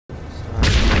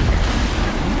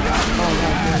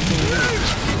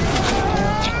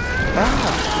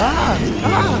Ah!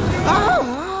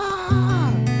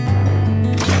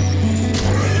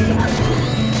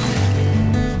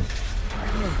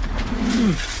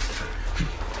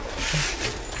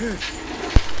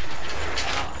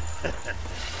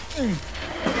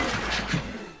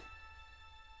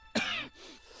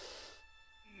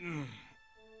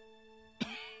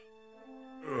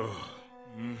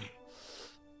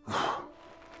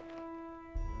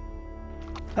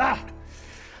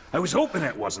 I was hoping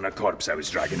it wasn't a corpse I was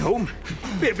dragging home.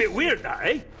 Be a bit weird, that,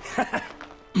 eh?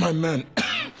 My men...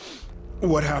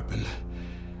 What happened?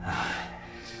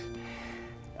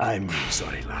 I'm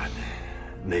sorry, lad.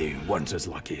 They weren't as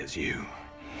lucky as you.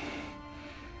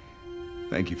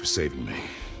 Thank you for saving me.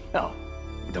 Oh,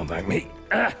 don't thank me.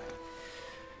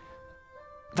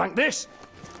 Thank this.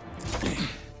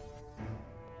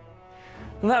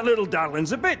 That little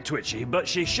darling's a bit twitchy, but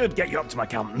she should get you up to my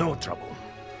camp, no trouble.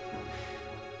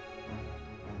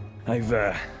 I've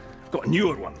got a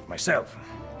newer one myself.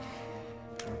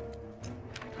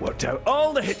 Worked out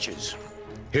all the hitches.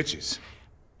 Hitches?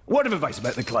 Word of advice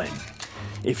about the climb.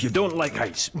 If you don't like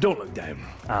heights, don't look down.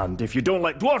 And if you don't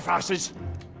like dwarf asses,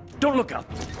 don't look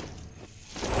up.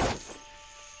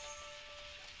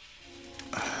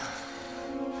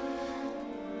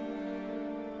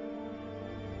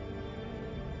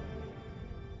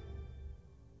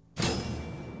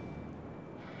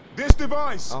 This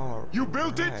device! Oh, you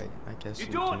built it? I guess You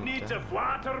don't need to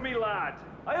flatter me, lad.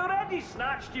 I already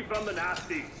snatched you from the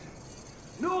nasties.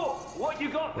 No, what you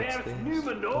got What's there's this?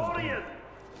 Numenorian.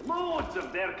 Loads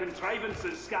of their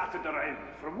contrivances scattered around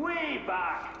from way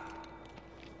back.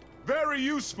 Very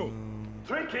useful.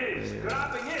 Trick is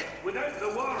grabbing it without the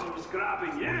worms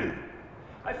grabbing you.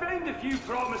 I found a few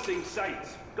promising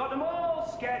sites, got them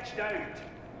all sketched out.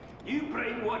 You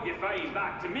bring what you find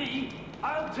back to me,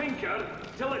 I'll tinker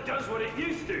till it does what it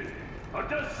used to. Or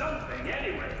does something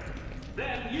anyway.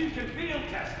 Then you can field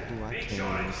test it, Ooh, I make can't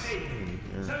sure even it's see safe.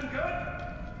 here. Sound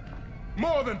good?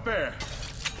 More than fair.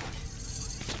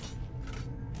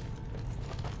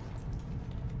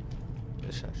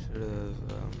 Guess I should have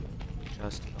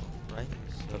just right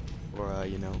so before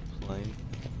you know, playing.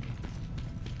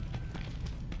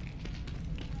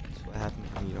 That's what happens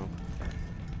when you don't.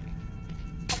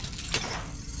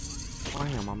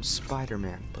 I'm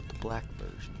Spider-Man, but the black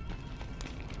version.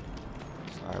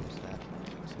 Sorry, was that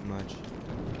too much?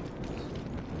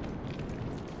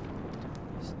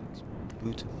 This looks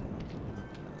beautiful.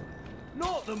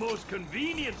 Not the most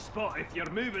convenient spot if you're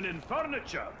moving in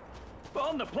furniture. But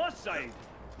on the plus side,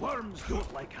 worms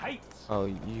don't like heights. Oh,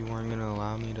 you weren't gonna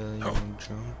allow me to, jump?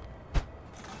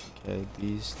 Okay,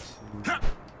 these two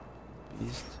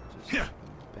just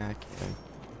back here.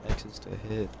 X's to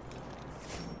hit.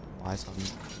 Why is on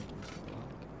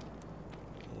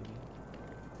maybe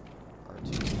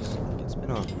R2 it's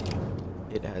been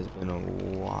it has been a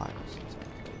while since I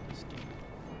played this game.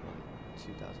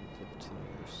 2015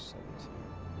 or 17.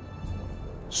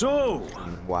 So,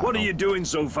 Wow. what are you doing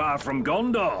so far from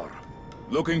Gondor?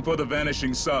 Looking for the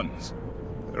Vanishing Sons.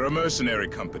 They're a mercenary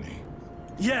company.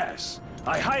 Yes,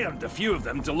 I hired a few of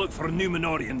them to look for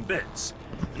Numenorian bits.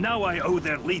 Now I owe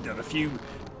their leader a few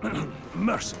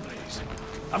mercenaries.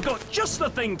 I've got just the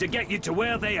thing to get you to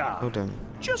where they are. Oh damn.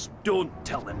 Just don't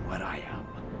tell them where I am.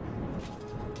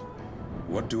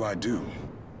 What do I do?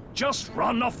 Just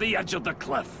run off the edge of the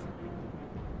cliff.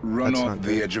 Run That's off not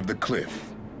the good. edge of the cliff.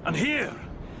 And here,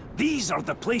 these are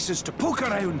the places to poke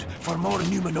around for more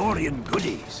Numenorian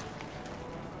goodies.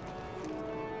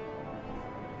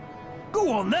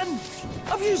 Go on then.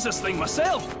 I've used this thing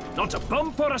myself. Not a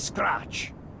bump or a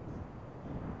scratch.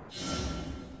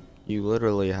 You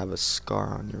literally have a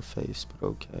scar on your face, but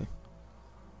okay.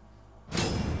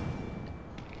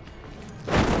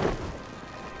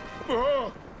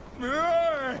 Oh!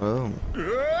 Oh,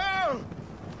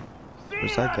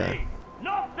 where's that guy?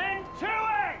 Nothing to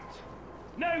it!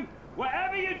 Now,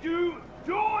 whatever you do,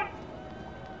 don't...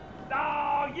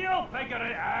 Oh, you'll figure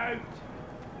it out.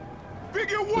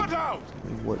 Figure what out?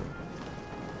 What?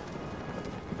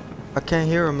 I can't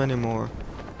hear him anymore.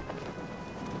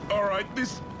 All right,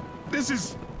 this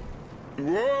is...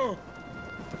 Whoa!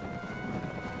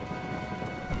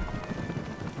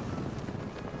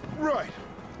 Right.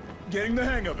 Getting the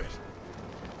hang of it.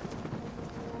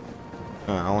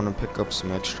 I want to pick up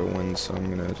some extra wins, so I'm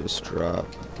gonna just drop.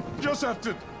 Just have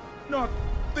to not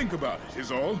think about it,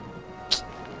 is all.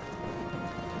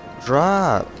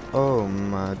 Drop! Oh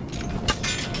my.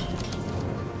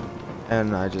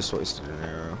 And I just wasted an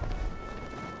arrow.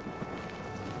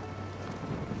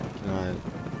 Can I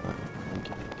thank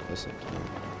you. Yes, I can.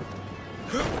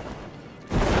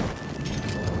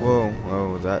 Whoa,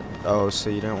 whoa, that. Oh, so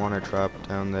you didn't want to drop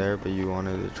down there, but you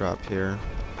wanted to drop here?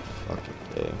 Fucking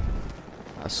okay.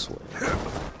 I swear.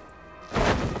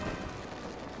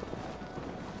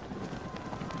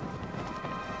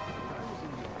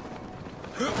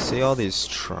 See all these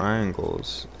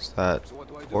triangles? Is that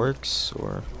orcs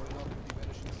or?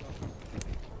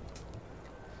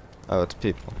 Oh, it's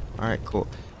people. Alright, cool.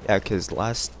 Yeah, cause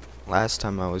last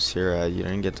time I was here, you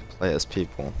didn't get to play as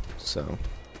people, so.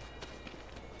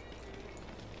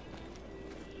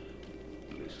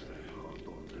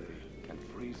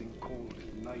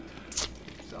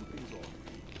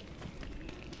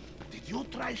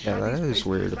 Yeah, that is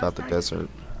weird about the desert.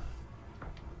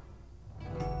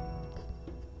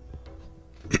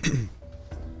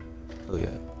 Oh yeah.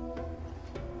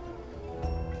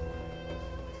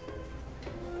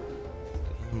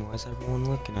 Damn, why is everyone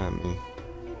looking at me?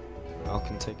 Y'all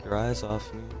can take your eyes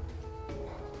off me.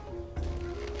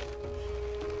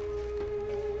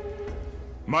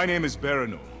 My name is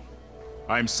Baranor.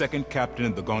 I am second captain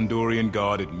of the Gondorian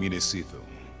Guard at Minas Ithil.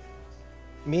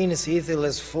 Minas Ithil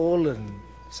has fallen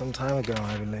some time ago,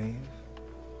 I believe.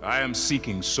 I am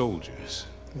seeking soldiers.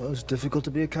 Well, it's difficult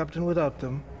to be a captain without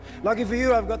them. Lucky for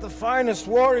you, I've got the finest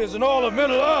warriors in all of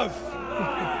Middle-earth!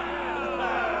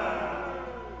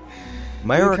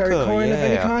 America, Do you carry coin of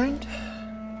any yeah. kind?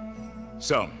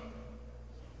 Some.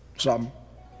 Some.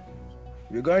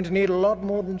 You're going to need a lot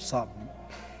more than some.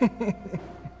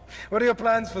 What are your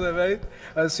plans for them, eh?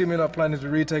 I assume you're not planning to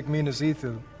retake Minas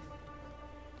Ithil.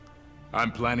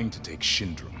 I'm planning to take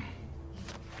Shindrum.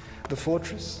 The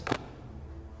fortress?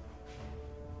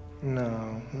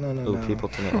 No. Ooh, people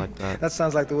didn't like that. That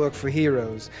sounds like the work for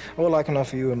heroes. All I can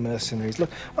offer you are mercenaries.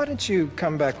 Look, why don't you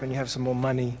come back when you have some more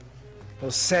money?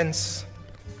 Or sense?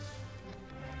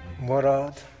 What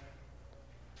art?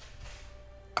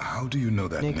 How do you know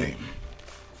that Nigga. name?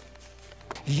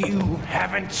 You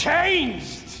haven't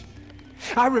changed!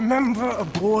 I remember a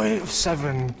boy of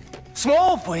 7.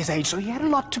 Small for his age, so he had a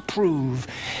lot to prove.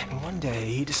 And one day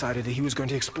he decided that he was going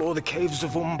to explore the caves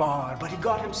of Umbar, but he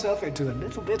got himself into a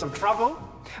little bit of trouble.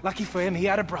 Lucky for him, he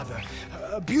had a brother.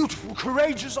 A beautiful,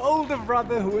 courageous older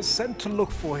brother who was sent to look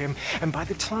for him. And by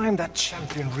the time that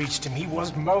champion reached him, he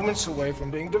was moments away from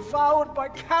being devoured by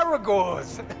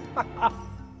Caragors.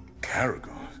 Caragor.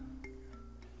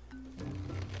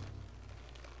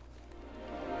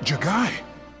 Jagai.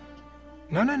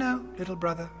 No, little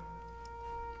brother.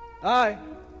 I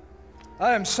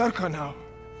am Surka now.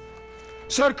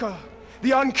 Surka,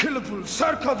 the unkillable.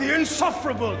 Surka, the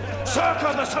insufferable.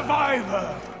 Surka, the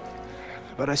survivor.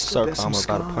 But I still bear Sark,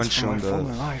 some I'm about to scars punch you from in my the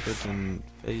former life. freaking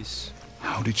face.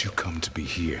 How did you come to be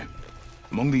here?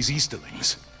 Among these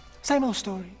Easterlings? Same old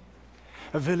story.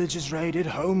 A village is raided,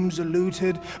 homes are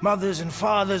looted, mothers and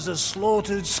fathers are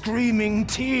slaughtered, screaming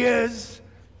tears.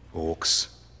 Orcs?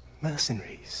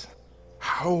 Mercenaries.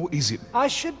 How is it? I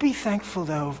should be thankful,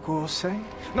 though, of course, eh?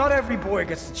 Not every boy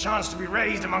gets the chance to be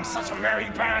raised among such a merry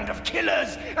band of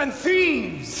killers and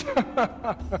thieves.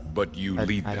 But you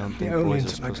lead I don't them. think Only boys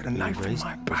are until I supposed get to a be knife in raised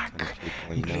my with those kind back. of people,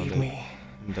 And you know, believe they me,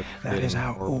 end up that is creating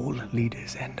how horrible all people.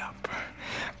 leaders end up.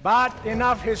 But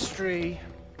enough history.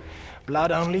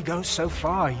 Blood only goes so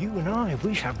far. You and I,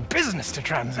 we have business to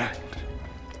transact.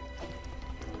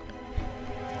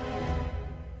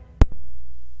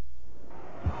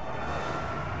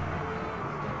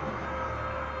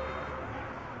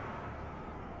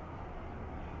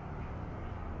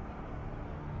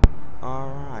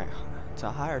 Alright, to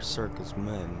hire Circus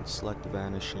men, select the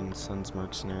Vanishing Sons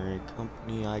Mercenary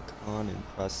Company icon and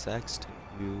press X to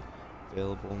view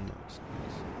available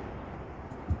mercenaries.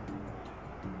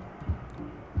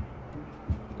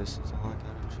 This is all I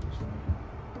gotta choose from.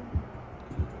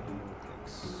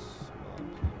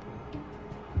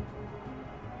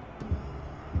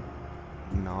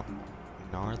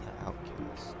 Nar the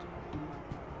Outcast.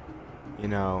 You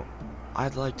know,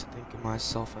 I'd like to think of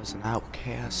myself as an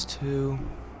outcast too.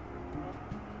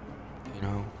 You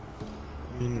know,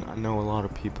 I mean, I know a lot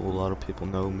of people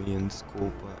know me in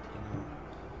school, but you know,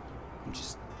 I'm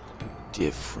just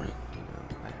different. You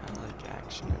know, I like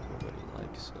action. Everybody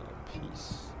likes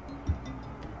peace.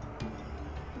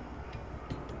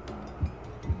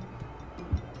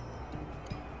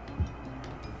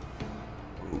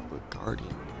 Ooh, but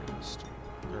Guardian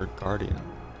or Guardian.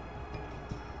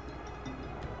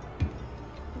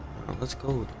 Let's go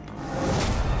with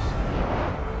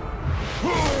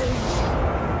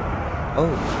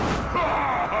Oh.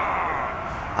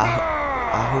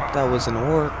 I hope that was an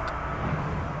orc.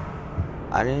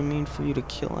 I didn't mean for you to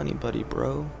kill anybody,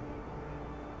 bro.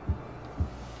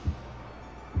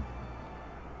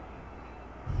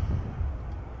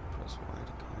 Press Y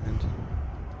to command.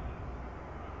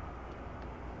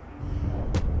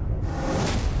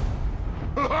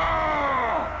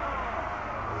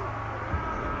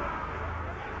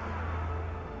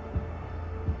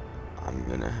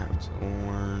 gonna have to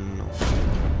learn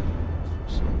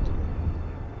something.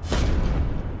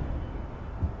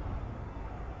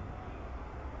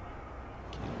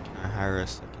 Can I hire a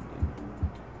second dude?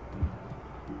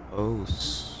 Oh,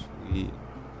 sweet.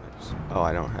 Oh,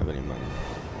 I don't have any money.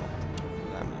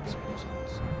 That makes more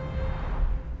sense.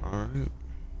 Alright.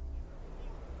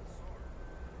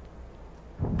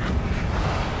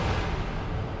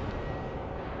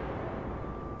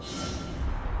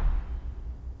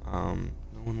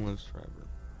 No one lives forever.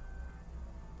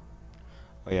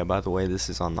 Oh yeah, by the way, this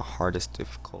is on the hardest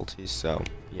difficulty, so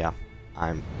yeah,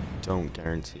 don't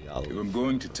guarantee I'll... If I'm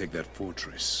going to take that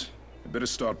fortress, I better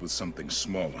start with something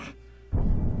smaller.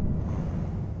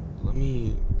 Let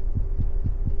me...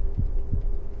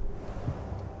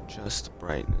 Just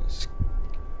brightness.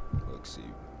 Let's see.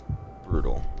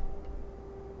 Brutal.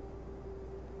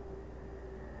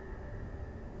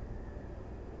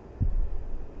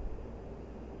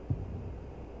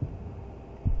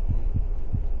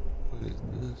 What is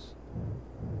this?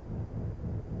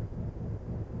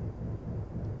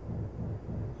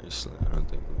 Actually, I don't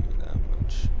think we need that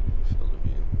much field of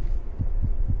view.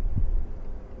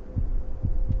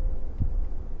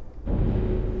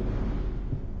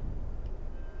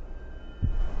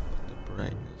 The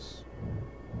brightness.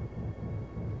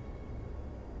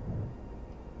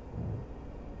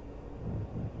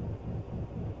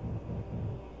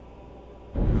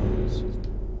 No, it's just...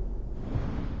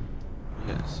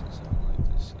 Yes, it's not like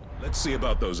this. Let's see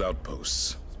about those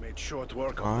outposts. It's made short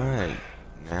work of Alright,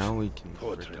 now we can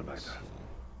Poetry frickin' like see.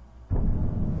 that.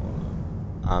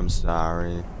 I'm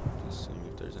sorry. Just seeing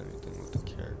if there's anything with the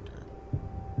character.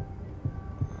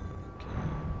 Okay.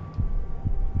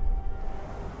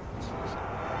 Let's see something.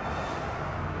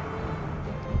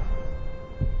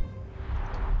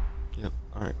 Yep,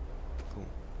 alright. Cool.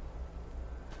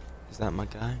 Is that my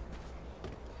guy?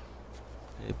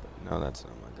 Hey, but no, that's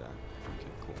not my guy.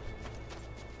 Okay, cool.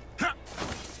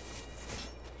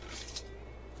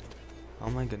 How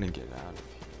am I gonna get out of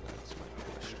here? That's my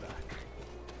question.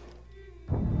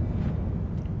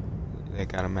 They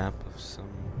got a map of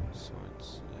some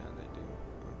sorts. Yeah, they do.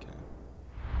 Okay.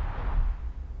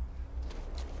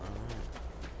 Alright.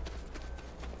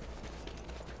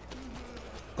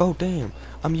 Oh, damn.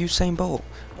 I'm Usain Bolt.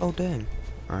 Oh, dang.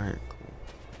 Alright, cool.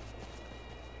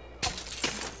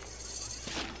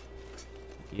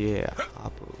 Yeah,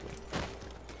 hop over.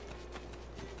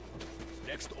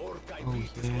 Oh,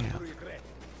 yeah.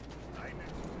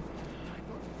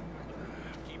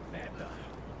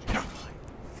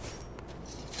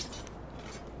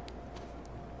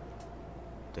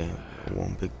 Damn,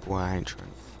 one big boy I ain't trying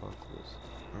to fuck with.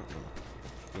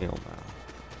 Hell no.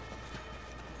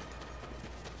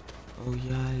 Oh,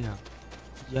 yeah.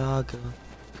 Yaga.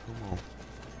 Come on.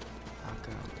 I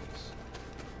got this.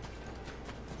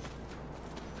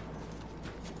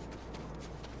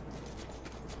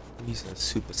 He's a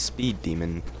super speed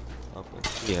demon up in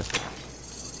here.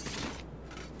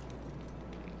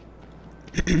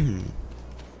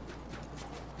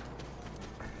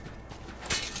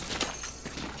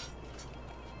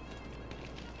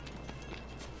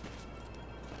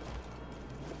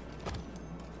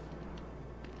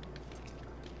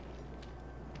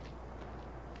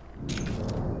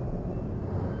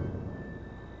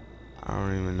 I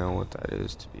don't even know what that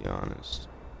is, to be honest.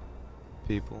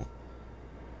 People.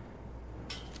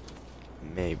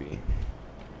 Maybe. You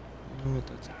know what,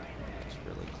 that's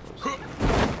really close.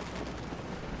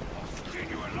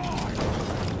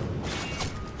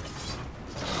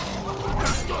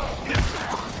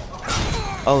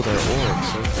 Oh, they're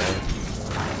orcs, okay.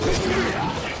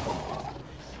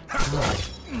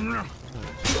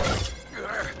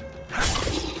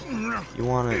 You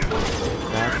wanna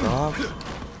back off?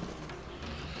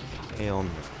 Hell no.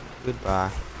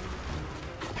 Goodbye.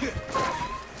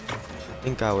 I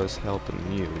think I was helping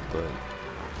you, but I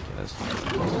guess.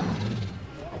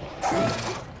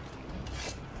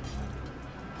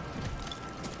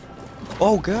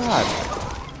 Oh god!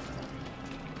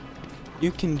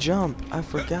 You can jump. I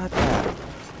forgot that.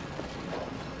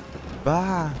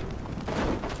 Bye.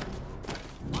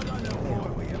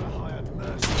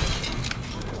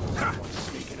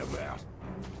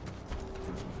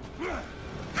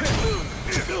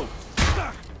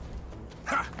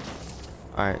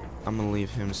 Alright, I'm gonna leave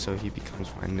him so he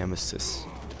becomes my nemesis.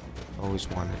 Always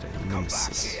wanted a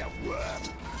nemesis.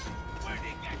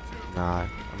 Nah,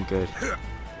 I'm good.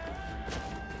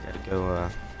 Gotta go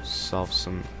solve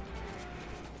some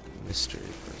mystery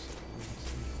first.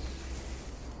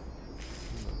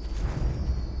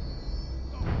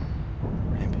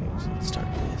 Rampage, let's start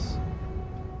this.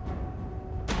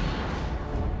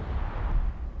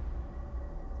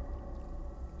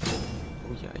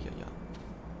 Oh, yeah.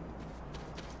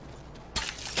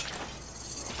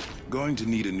 Going to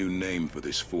need a new name for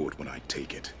this fort when I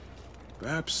take it.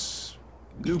 Perhaps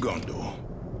New Gondor.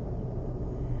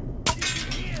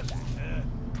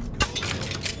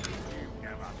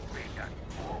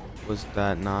 Was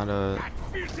that not a...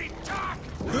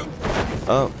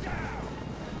 Oh.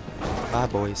 Bye,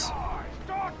 boys.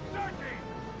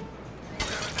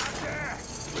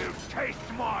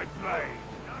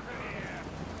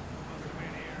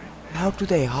 How do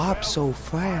they hop so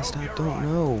fast? I don't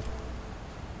know.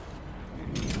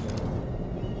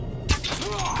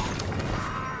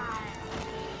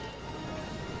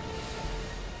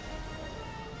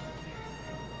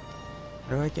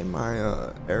 How do I get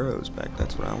my arrows back?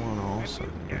 That's what I want to also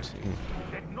see.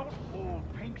 Not all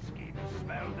pink skins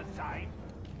smell the same.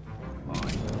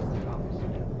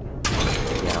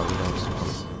 Yeah, we don't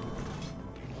see.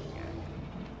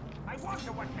 I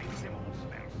wonder what makes them all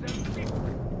smell so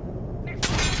different. Next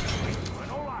time,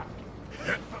 and all I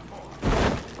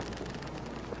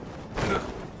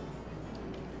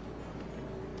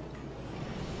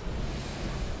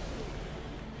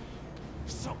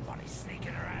somebody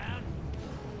sneaking around.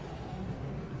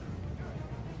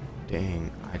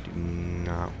 Dang, I do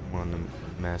not want to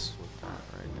mess with that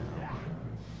right now.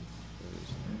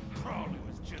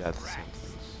 There's death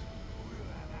sentence.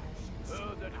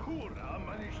 Heard that Hura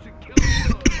managed to kill the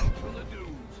world from the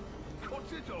dunes,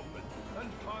 cuts it open, and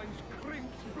finds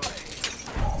Crimp's blade.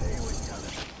 They were telling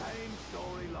the same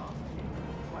story last year,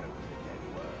 but it was a dead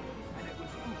world, and it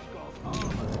was Ushkov's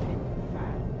armor that he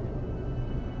found.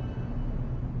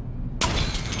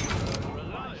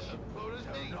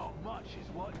 Not much is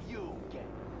what you get.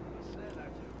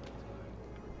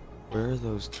 Where are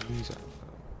those things at, though?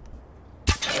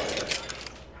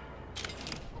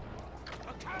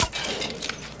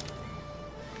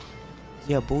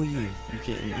 Yeah, boy, you're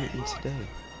getting eaten today.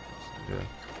 Yeah.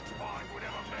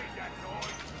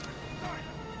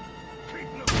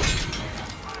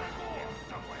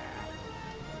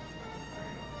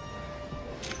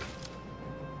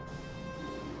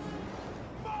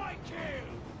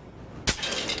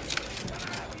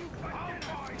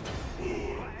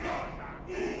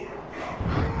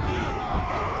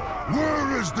 Where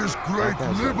is this great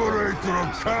liberator of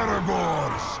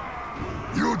Caragors?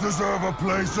 You deserve a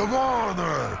place of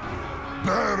honor,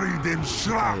 buried in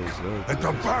Shrek at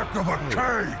the back of a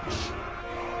cage.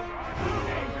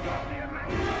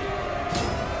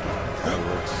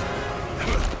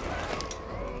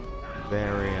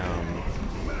 Very, how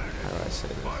do I say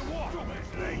this?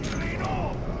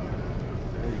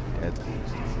 Very deadly.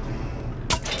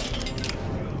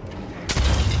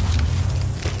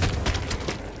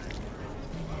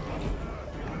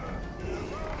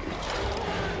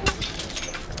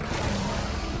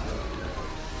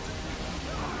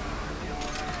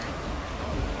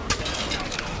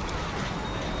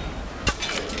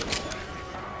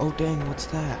 Oh dang, what's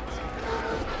that?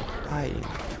 I'm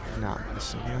not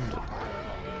messing around.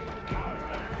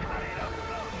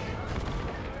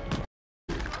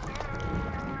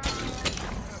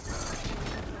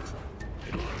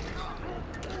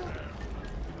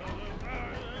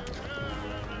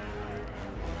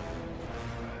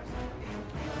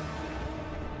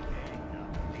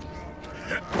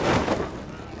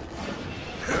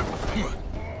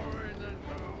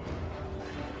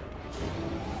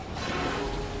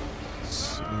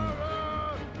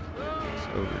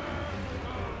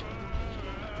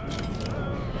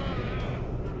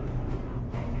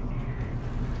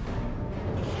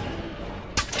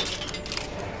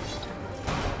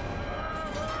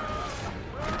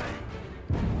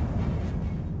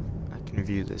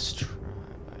 View this tribe,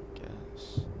 I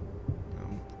guess. No.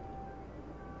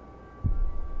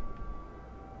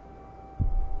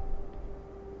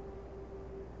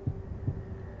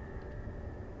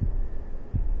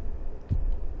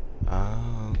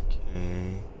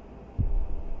 Okay.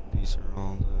 These are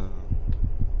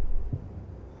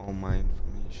all my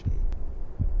information.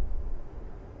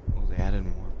 Oh, they added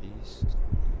more beasts.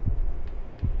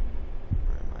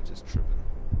 Or am I just tripping?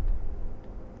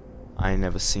 I ain't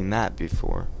never seen that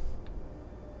before.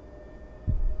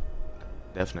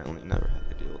 Definitely never had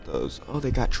to deal with those. Oh,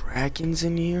 they got dragons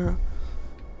in here?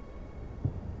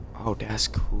 Oh, that's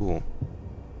cool.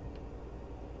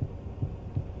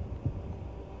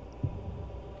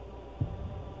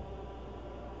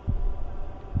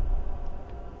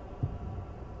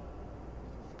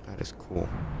 That is cool.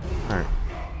 Alright.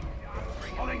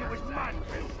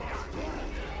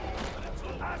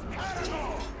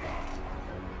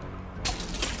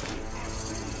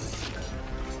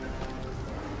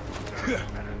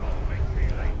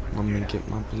 I'm gonna get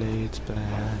my blades back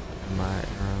and my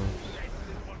arrows.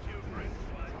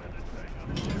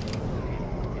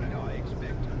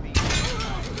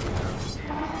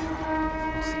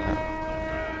 What's that?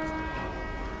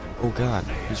 Oh god,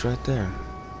 he's right there.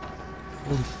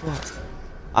 Holy fuck.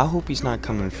 I hope he's not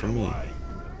coming for me.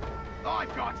 I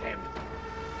got him.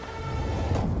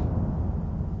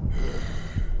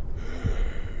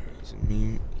 He's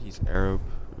immune, he's arrow proof.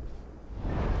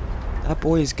 That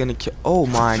boy is gonna kill. Oh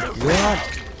my god!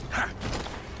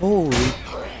 Holy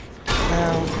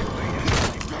cow.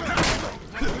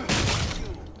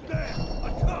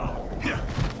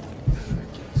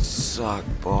 Suck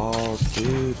balls,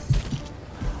 dude.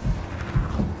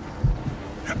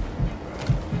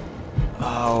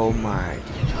 Oh my.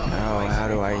 Oh, how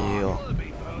do I heal?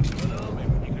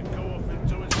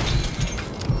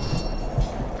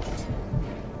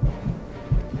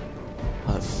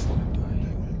 How the fuck do I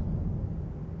heal?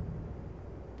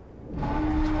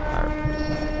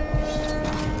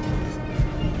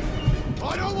 I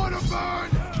don't want to burn!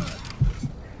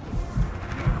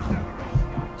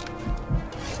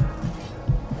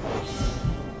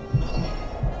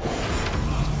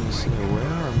 Let's see,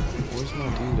 where's my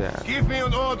dude at? Give me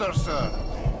an order, sir.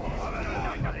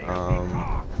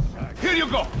 Here you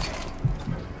go.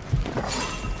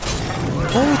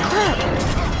 Holy crap!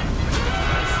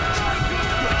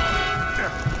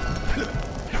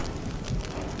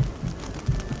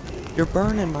 You're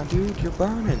burning, my dude. You're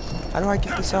burning. How do I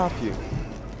get this off you?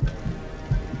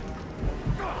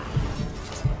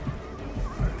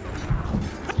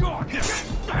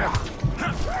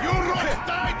 You rooks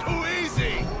die too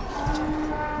easy!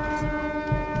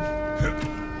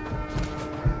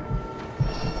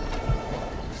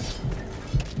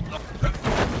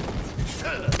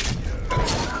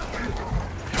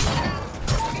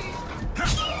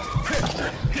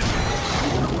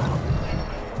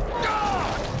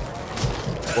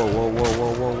 Whoa, whoa, whoa,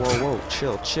 whoa, whoa, whoa, whoa.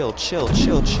 Chill, chill, chill,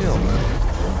 chill, chill.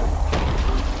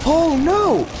 Oh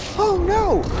no! Oh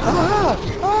no! Ah!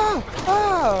 Ah!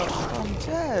 Ah! I'm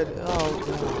dead. Oh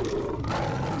god.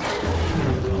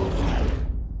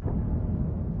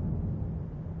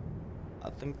 I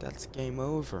think that's game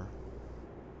over.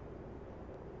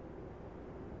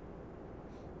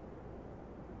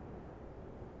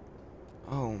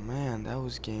 Oh man, that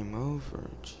was game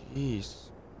over. Jeez.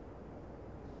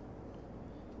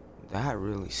 That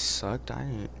really sucked. I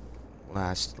didn't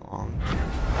last long.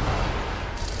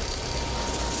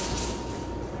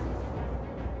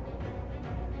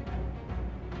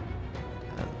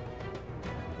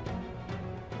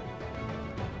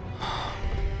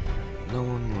 No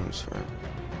one was hurt.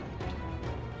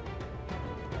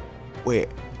 Wait.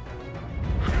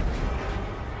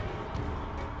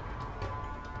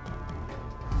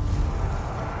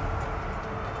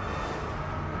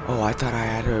 Oh, I thought I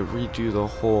had to redo the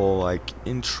whole, like,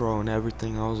 intro and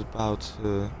everything. I was about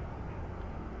to...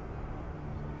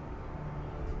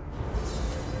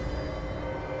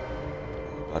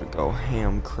 go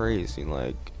ham crazy,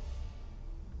 like...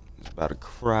 I was about to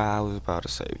cry, I was about to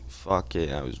say, fuck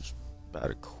it, I was about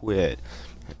to quit.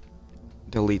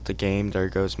 Delete the game, there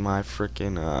goes my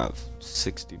freaking,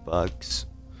 $60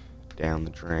 down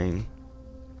the drain.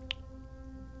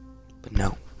 But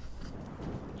no.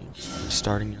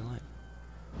 Starting your life.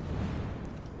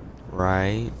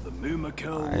 Right? The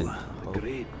Moomakill, the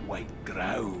great white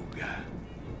Graug.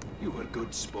 You were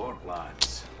good sport,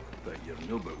 lads. But you're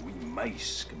no but wee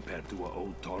mice compared to what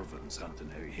old Torvin's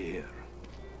hunting out here.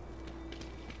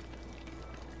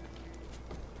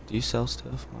 Do you sell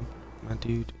stuff, my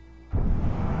dude?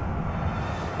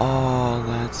 Oh,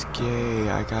 that's gay.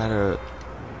 I gotta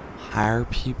hire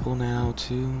people now,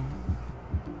 too.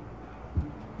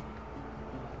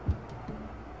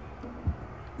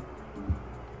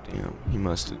 Damn, he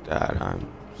must have died. I'm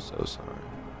so sorry.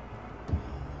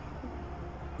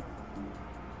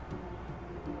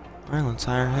 Alright, let's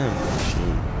hire him.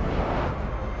 Shoot.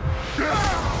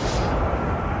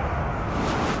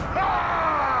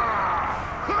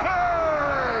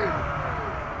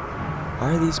 Why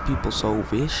are these people so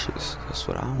vicious? That's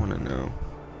what I want to know.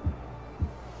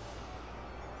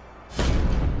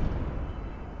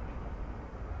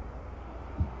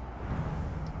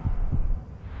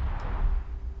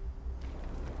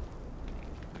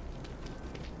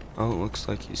 Oh, it looks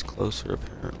like he's closer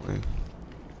apparently.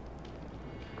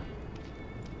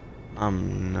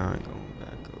 I'm not going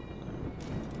back over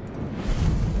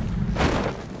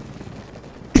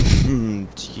there.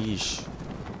 Jeez.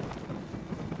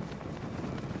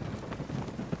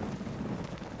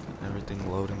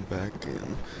 Everything loading back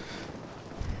in.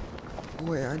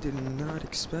 Boy, I did not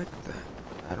expect that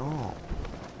at all.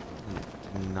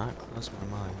 did not cross my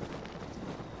mind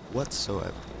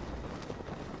whatsoever.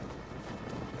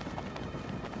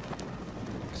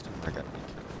 Next time I gotta be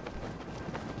careful.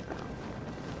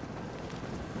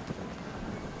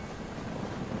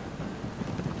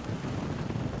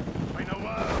 In a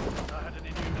world, I had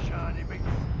any new shiny bits.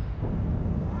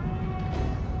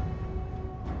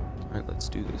 Alright, let's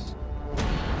do this.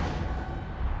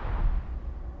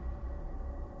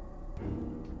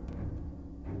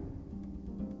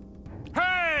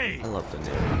 Hey! I love the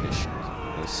narration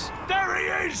of this. There he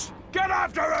is! Get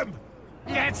after him!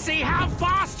 Let's see how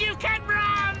fast you can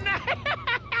run!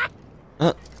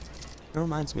 It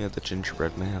reminds me of the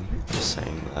gingerbread man. Just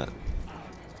saying that.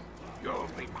 You'll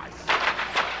be my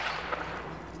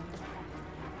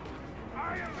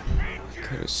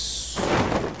Could have sworn.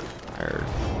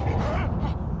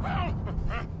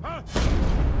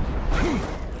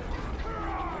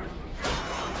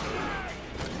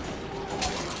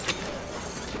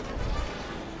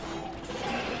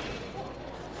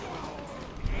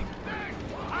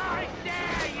 I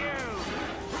dare you!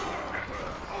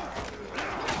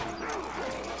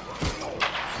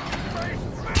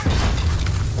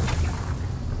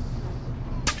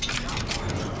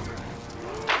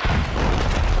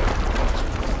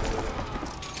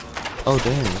 Oh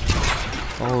dang.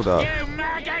 Hold up. You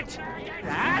maggot!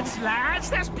 Lads,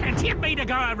 there's plenty of me to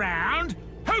go around.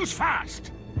 Who's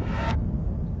first?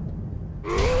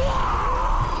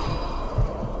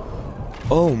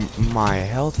 Oh, my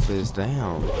health is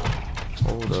down.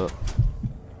 Hold up.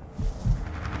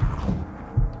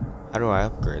 How do I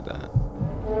upgrade that?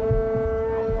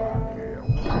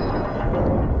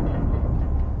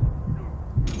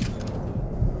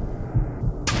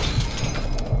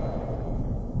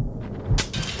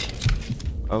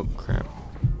 Oh, crap.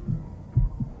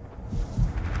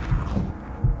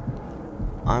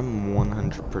 I'm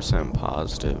 100%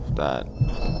 positive that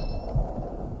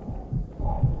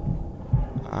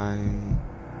I'm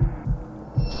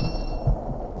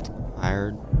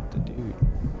hired the dude.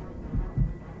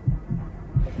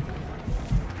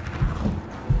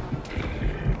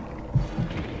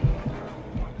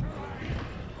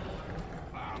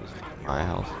 My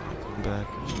health come back.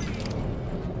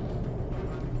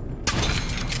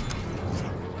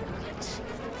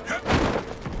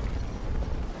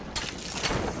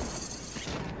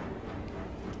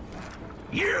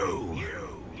 You!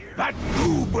 That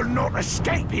noob will not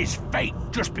escape his fate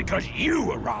just because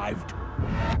you arrived.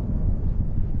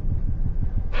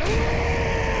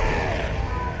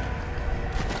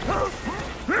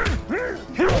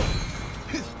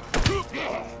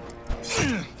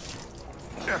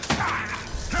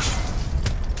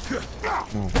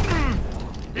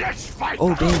 Let's fight!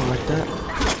 Oh, damn, like that.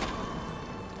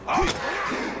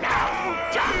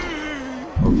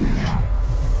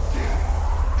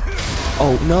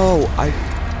 Oh no, I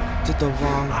did the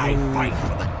wrong I move. fight for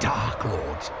the Dark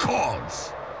Lord's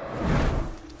cause.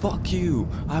 Fuck you.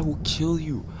 I will kill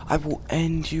you. I will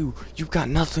end you. You got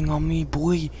nothing on me,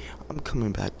 boy. I'm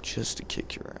coming back just to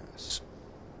kick your ass.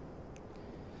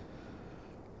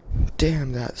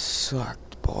 Damn, that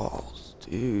sucked balls,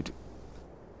 dude.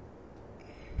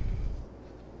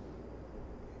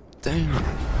 Damn.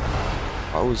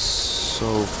 I was so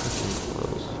freaking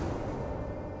close.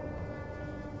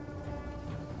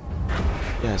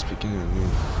 Yeah, it's beginning a new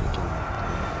freaking thing.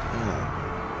 Yeah.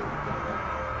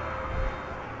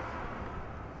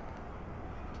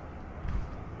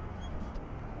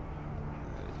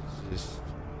 It's just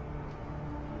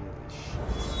really shit.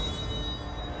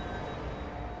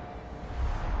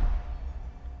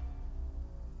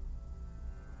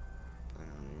 I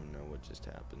don't even know what just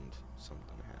happened.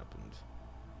 Something happened.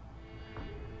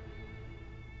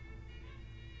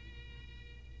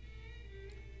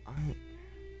 I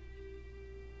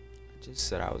just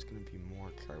said I was gonna be more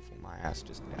careful. My ass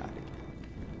just died again.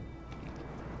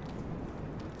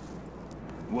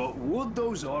 What would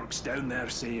those orcs down there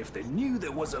say if they knew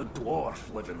there was a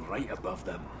dwarf living right above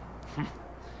them?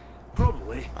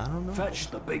 Probably I don't know.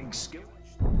 fetch the big skill.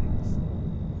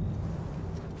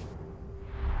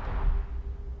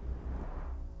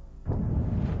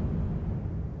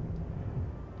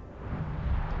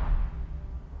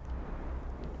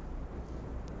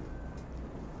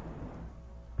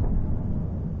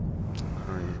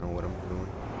 I don't even know what I'm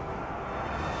doing.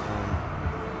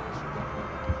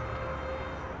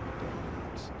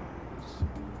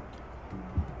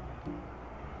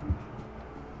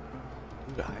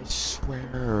 Dude, I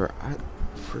swear, I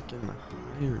freaking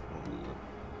hired one.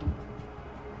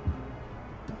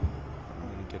 I'm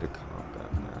gonna get a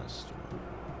combat master.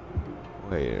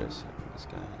 Wait a second, this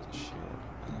guy has a shield.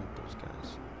 I like those guys.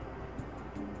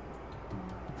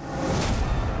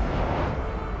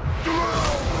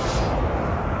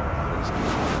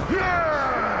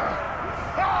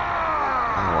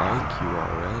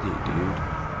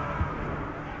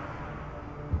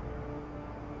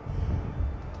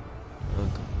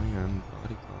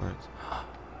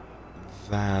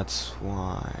 That's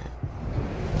why.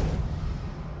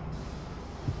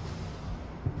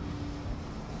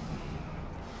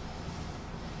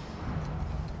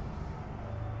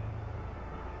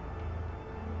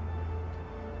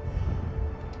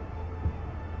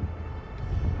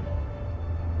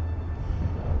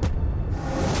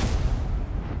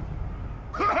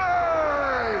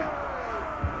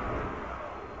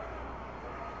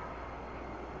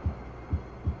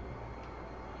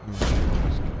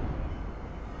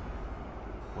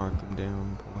 Mark him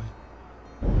down, boy.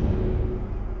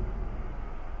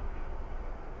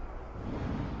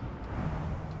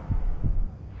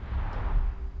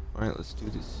 Alright, let's do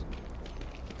this.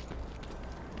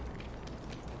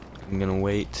 I'm gonna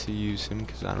wait to use him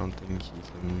because I don't think he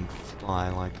can fly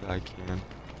like I can.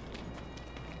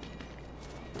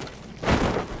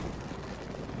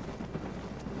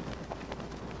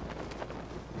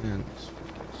 Man, this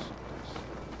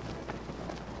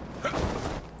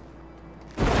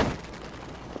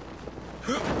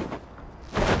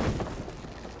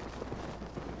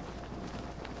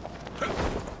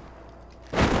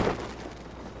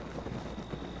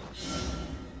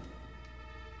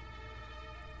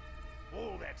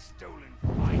All that stolen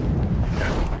fight.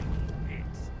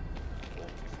 It's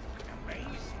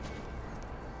amazing.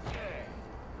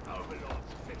 Yeah.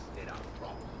 Overlord's fixed it up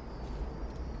proper.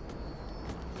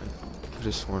 I could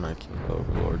have sworn I killed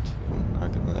Overlord too. I'm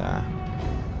not gonna lie.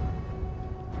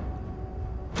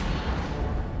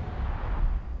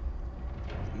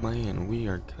 Man, we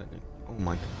are cutting. Oh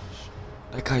my gosh.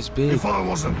 That guy's big. If I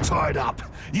wasn't tied up,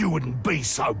 you wouldn't be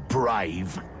so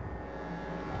brave.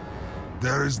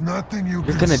 There is nothing you You're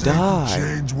can gonna say die. to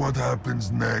change what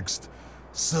happens next.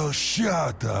 So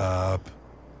shut up.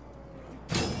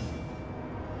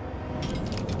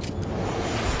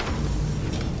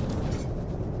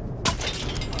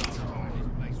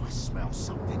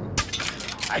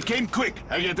 I came quick.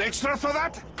 I get extra for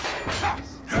that?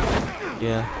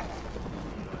 Yeah.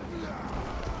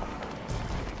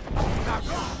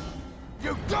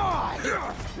 You die!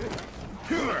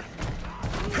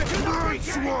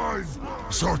 That's wise.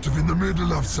 Sort of in the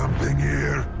middle of something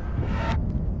here.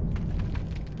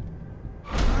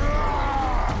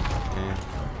 Yeah.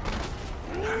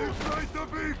 Inside the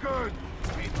beacon.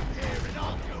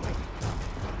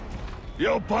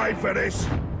 You'll pay for this.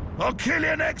 I'll kill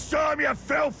you next time, you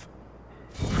filth!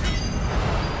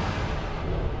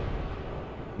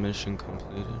 Mission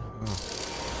completed. Oh.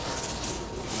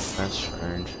 That's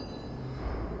strange.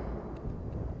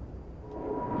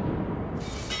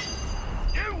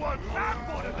 You want that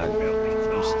one of the filthy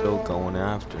I'm still going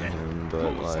after him,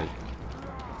 but like.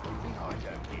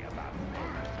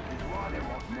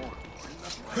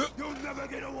 You'll never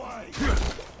get away!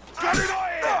 Get it on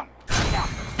him!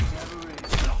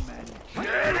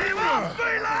 Get him off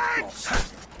me, lads!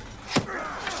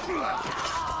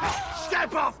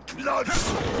 Step off, clod!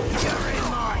 You're in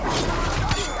mine!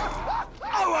 I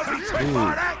won't be tricked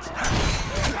by that!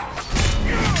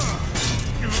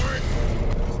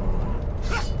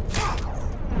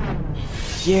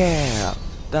 Yeah,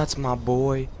 that's my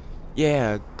boy.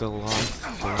 Yeah, Goliath.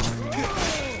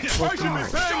 Fuck him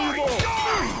up.